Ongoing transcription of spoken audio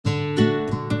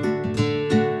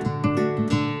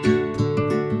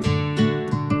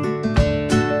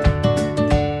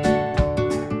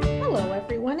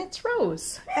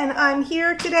I'm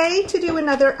here today to do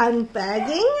another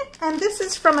unbagging, and this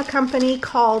is from a company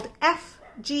called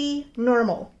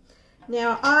FGNormal.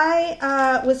 Now,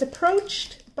 I was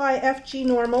approached by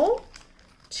FGNormal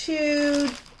to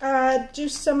do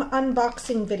some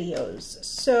unboxing videos.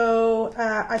 So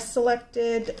I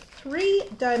selected 3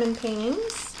 diamond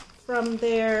paintings from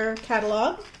their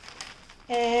catalog,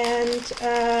 and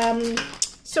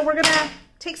so we're gonna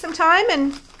take some time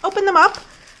and open them up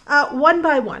one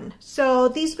by one. So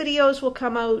these videos will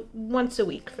come out once a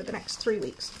week for the next 3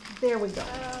 weeks. There we go.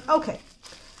 Okay,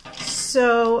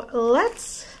 so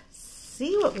let's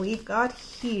see what we've got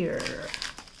here.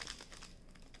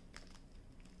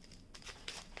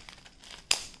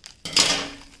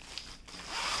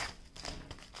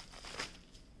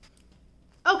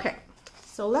 Okay,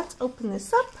 so let's open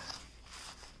this up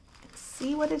and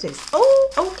see what it is. Oh,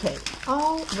 okay.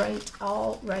 All right,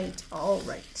 all right, all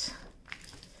right.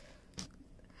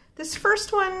 This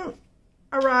first one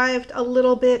arrived a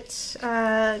little bit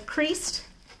creased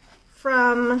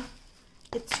from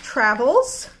its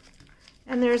travels,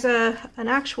 and there's an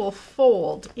actual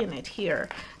fold in it here.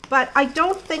 But I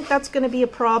don't think that's going to be a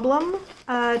problem,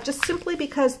 just simply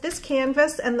because this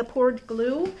canvas and the poured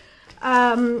glue,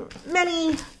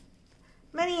 many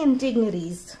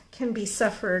indignities can be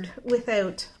suffered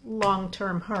without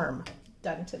long-term harm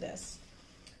done to this.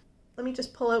 Let me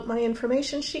just pull out my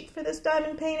information sheet for this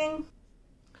diamond painting.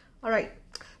 All right,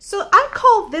 so I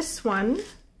call this one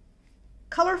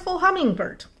Colourful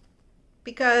Hummingbird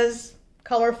because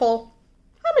colorful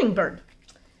hummingbird.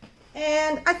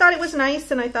 And I thought it was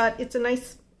nice, and I thought it's a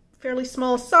nice, fairly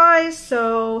small size,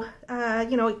 so,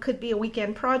 you know, it could be a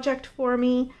weekend project for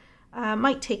me.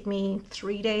 Might take me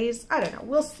 3 days. I don't know.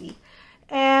 We'll see.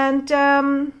 And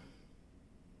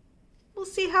we'll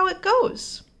see how it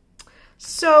goes.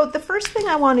 So the first thing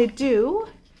I want to do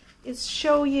is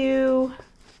show you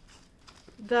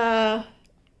the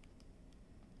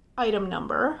item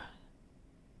number,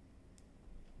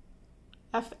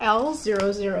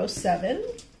 FL007.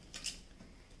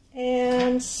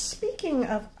 And speaking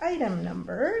of item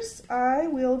numbers, I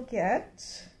will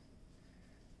get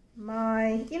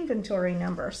my inventory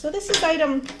number. So this is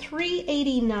item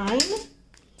 389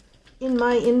 in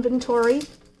my inventory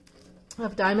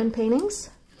of diamond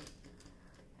paintings.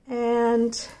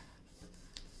 And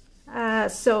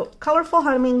so Colourful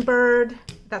Hummingbird,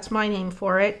 that's my name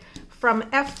for it, from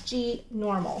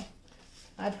FGNormal.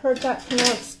 I've heard that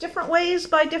pronounced different ways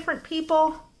by different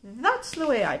people. That's the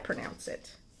way I pronounce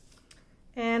it.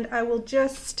 And I will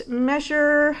just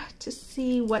measure to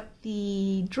see what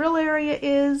the drill area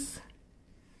is.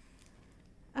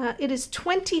 It is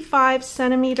 25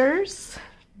 centimeters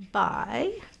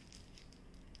by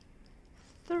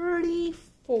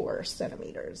 34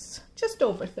 centimeters, just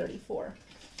over 34.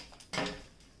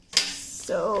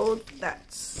 So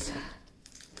that's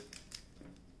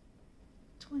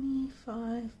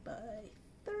 25 by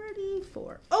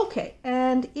 34. Okay,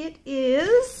 and it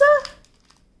is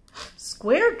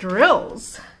square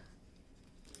drills.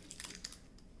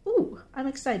 Ooh, I'm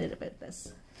excited about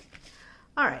this.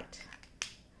 All right.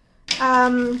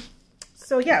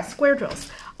 So yeah, square drills.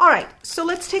 All right, so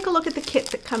let's take a look at the kit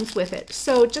that comes with it.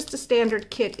 So just a standard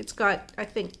kit. It's got, I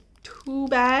think, 2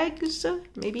 bags,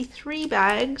 maybe 3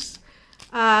 bags,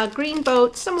 green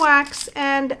boat, some wax,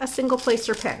 and a single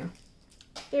placer pen.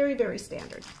 Very, very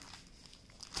standard.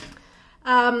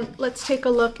 Let's take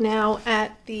a look now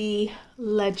at the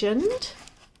legend.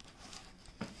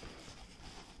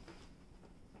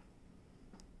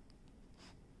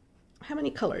 How many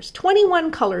colors?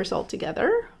 21 colors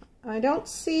altogether. I don't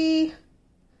see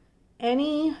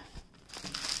any.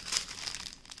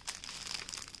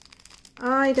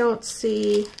 I don't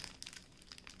see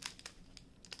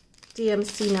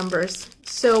DMC numbers.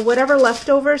 So whatever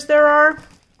leftovers there are,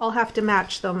 I'll have to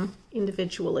match them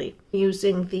individually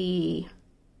using the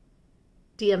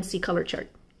DMC color chart.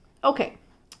 Okay,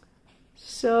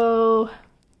 so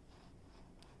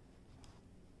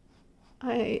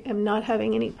I am not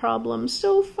having any problems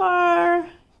so far.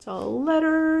 It's all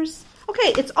letters.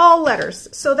 Okay, it's all letters,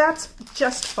 so that's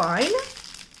just fine.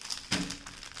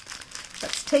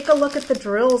 Let's take a look at the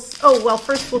drills. Oh, well,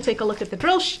 first we'll take a look at the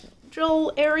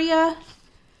drill area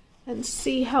and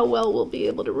see how well we'll be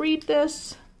able to read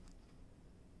this.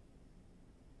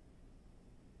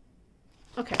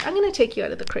 Okay, I'm going to take you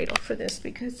out of the cradle for this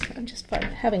because I'm just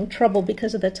having trouble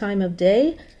because of the time of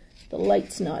day. The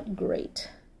light's not great.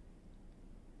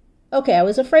 Okay, I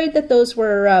was afraid that those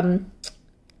were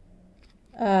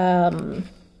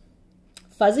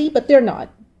fuzzy, but they're not.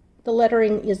 The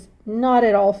lettering is not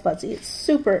at all fuzzy. It's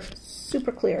super,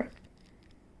 super clear.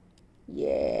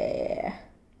 Yeah.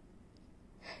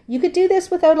 You could do this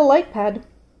without a light pad.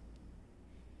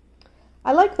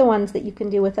 I like the ones that you can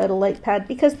do without a light pad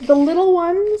because the little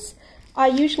ones I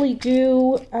usually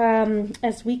do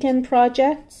as weekend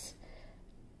projects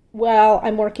while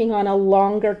I'm working on a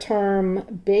longer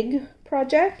term big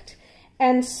project.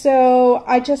 And so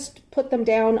I just put them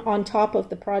down on top of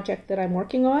the project that I'm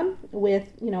working on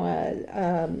with, you know,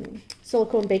 a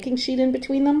silicone baking sheet in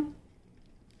between them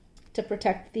to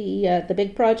protect the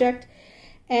big project.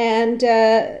 And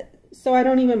so I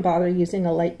don't even bother using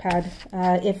a light pad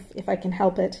if I can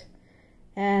help it.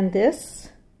 And this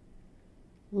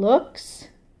looks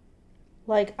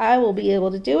like I will be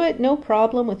able to do it no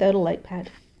problem without a light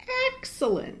pad.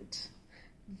 Excellent.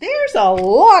 There's a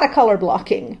lot of color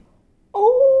blocking.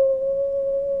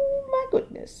 Oh my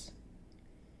goodness.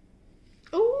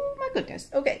 Oh my goodness.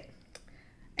 Okay.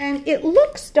 And it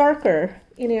looks darker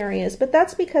in areas, but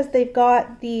that's because they've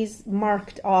got these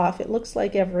marked off. It looks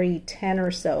like every 10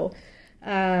 or so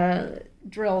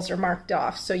drills are marked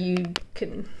off, so you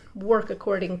can work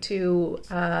according to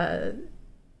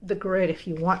the grid if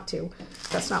you want to.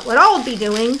 That's not what I'll be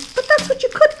doing, but that's what you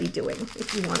could be doing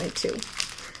if you wanted to.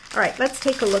 All right, let's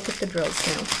take a look at the drills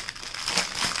now.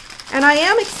 And I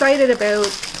am excited about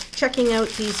checking out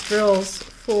these drills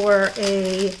for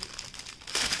a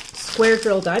square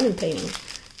drill diamond painting,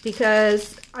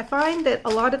 because I find that a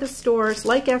lot of the stores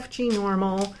like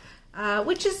FGNormal,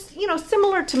 which is, you know,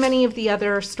 similar to many of the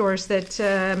other stores that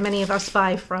many of us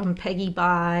buy from, Peggy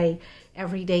Buy,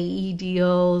 Everyday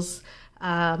E-Deals,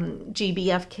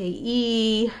 GBFKE,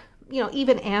 you know,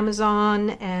 even Amazon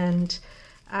and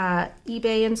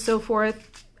eBay and so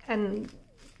forth. And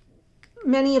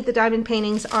many of the diamond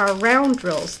paintings are round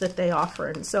drills that they offer.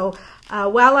 And so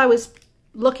while I was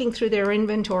looking through their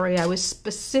inventory, I was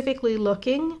specifically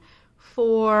looking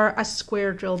for a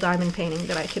square drill diamond painting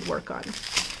that I could work on.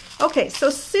 Okay, so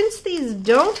since these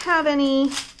don't have any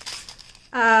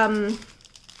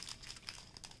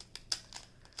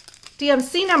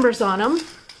DMC numbers on them,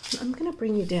 I'm going to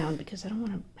bring you down because I don't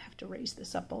want to have to raise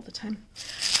this up all the time.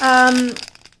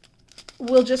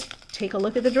 We'll just take a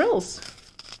look at the drills.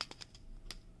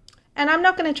 And I'm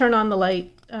not going to turn on the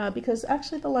light because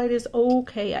actually the light is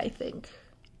okay, I think.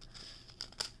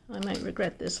 I might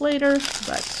regret this later,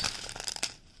 but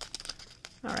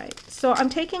all right. So I'm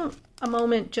taking a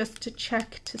moment just to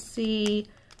check to see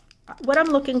what I'm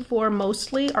looking for.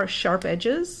 Mostly are sharp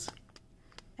edges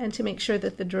and to make sure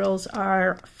that the drills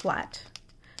are flat.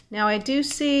 Now I do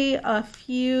see a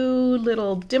few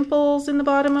little dimples in the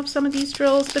bottom of some of these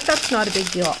drills, but that's not a big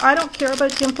deal. I don't care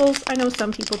about dimples. I know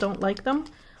some people don't like them.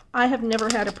 I have never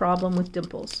had a problem with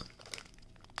dimples.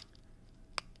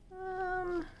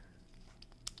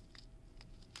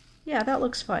 Yeah, that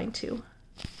looks fine too.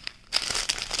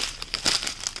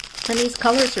 And these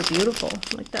colors are beautiful.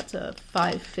 Like that's a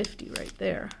 550 right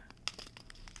there.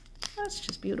 That's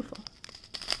just beautiful.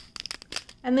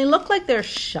 And they look like they're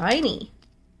shiny.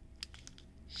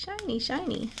 Shiny,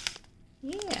 shiny.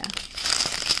 Yeah.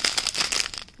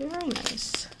 Very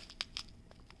nice.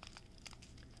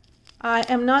 I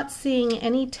am not seeing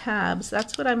any tabs.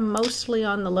 That's what I'm mostly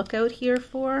on the lookout here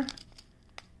for.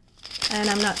 And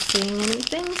I'm not seeing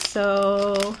anything,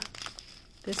 so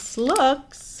this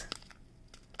looks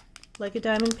like a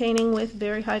diamond painting with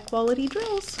very high quality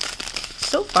drills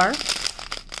so far.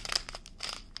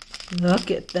 Look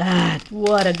at that.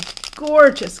 What a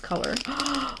gorgeous color.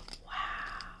 Wow.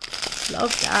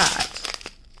 Love that.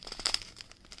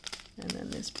 And then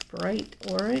this bright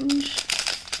orange.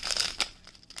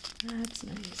 That's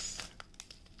nice.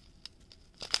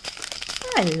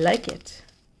 I like it.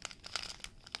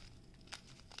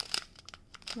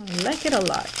 I like it a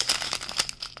lot.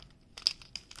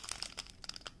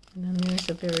 And then there's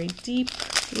a very deep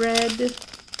red.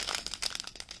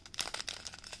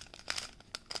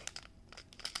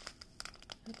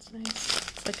 That's nice.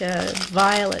 It's like a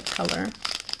violet color.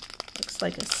 Looks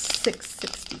like a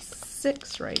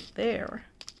 666 right there.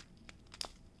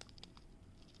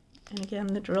 And again,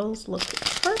 the drills look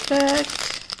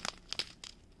perfect.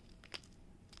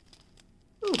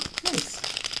 Ooh, nice.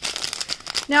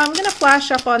 Now I'm going to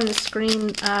flash up on the screen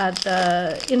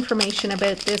the information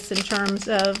about this in terms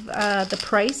of the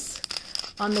price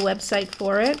on the website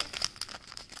for it.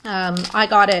 I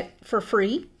got it for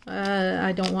free.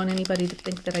 I don't want anybody to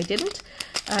think that I didn't,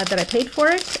 that I paid for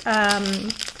it.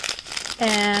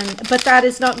 But that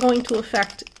is not going to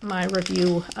affect my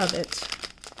review of it,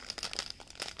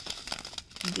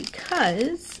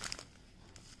 because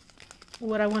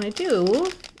what I want to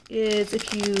do is,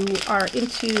 if you are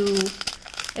into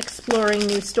exploring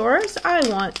new stores, I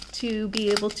want to be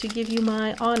able to give you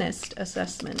my honest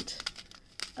assessment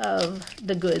of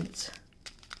the goods.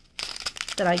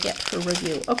 that I get for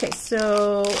review. Okay,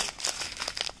 so,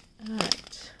 all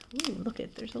right. Ooh, look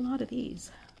at, there's a lot of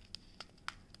these.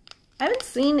 I haven't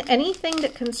seen anything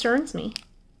that concerns me.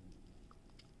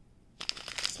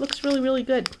 This looks really, really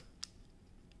good.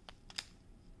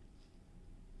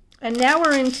 And now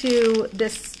we're into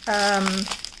this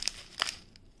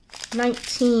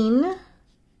 19,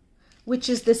 which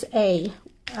is this A,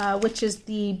 which is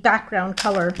the background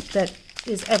color that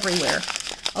is everywhere.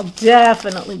 I'll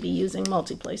definitely be using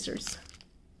multi-placers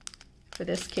for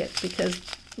this kit because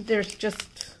there's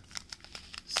just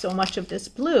so much of this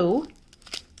blue.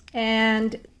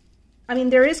 And I mean,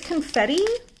 there is confetti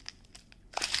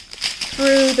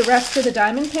through the rest of the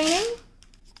diamond painting.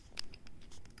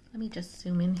 Let me just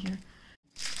zoom in here.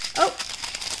 Oh,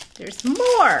 there's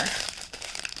more.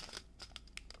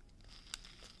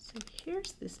 So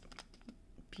here's this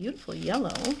beautiful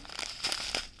yellow.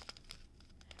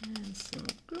 And some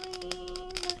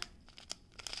green.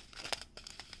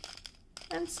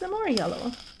 And some more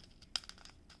yellow.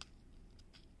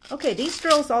 Okay, these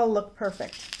drills all look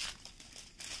perfect.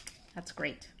 That's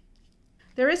great.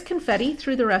 There is confetti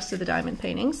through the rest of the diamond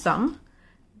painting, some,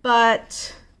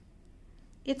 but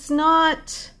it's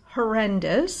not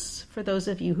horrendous for those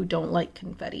of you who don't like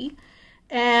confetti.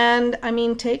 And I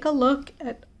mean, take a look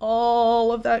at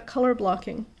all of that color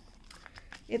blocking.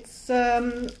 It's,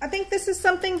 I think this is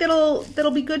something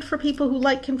that'll be good for people who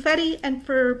like confetti and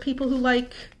for people who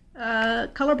like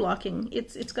color blocking.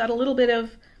 It's got a little bit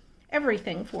of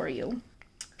everything for you.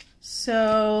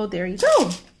 So there you go.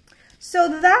 So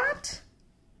that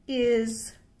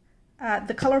is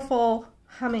the Colourful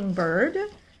Hummingbird.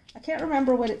 I can't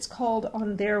remember what it's called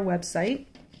on their website,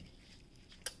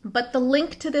 but the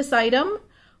link to this item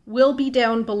will be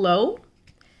down below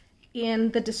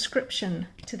in the description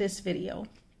to this video.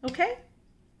 Okay?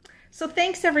 So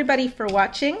thanks everybody for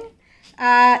watching.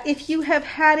 If you have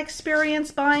had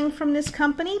experience buying from this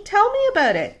company, tell me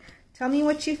about it. Tell me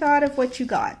what you thought of what you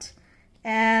got.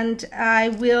 And I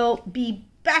will be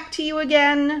back to you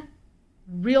again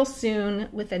real soon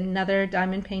with another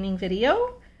diamond painting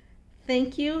video.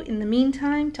 Thank you in the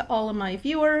meantime to all of my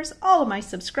viewers, all of my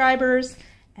subscribers,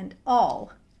 and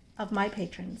all of my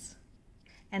patrons.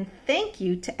 And thank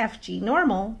you to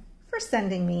FGNormal for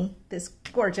sending me this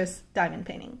gorgeous diamond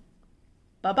painting.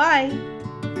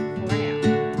 Bye-bye.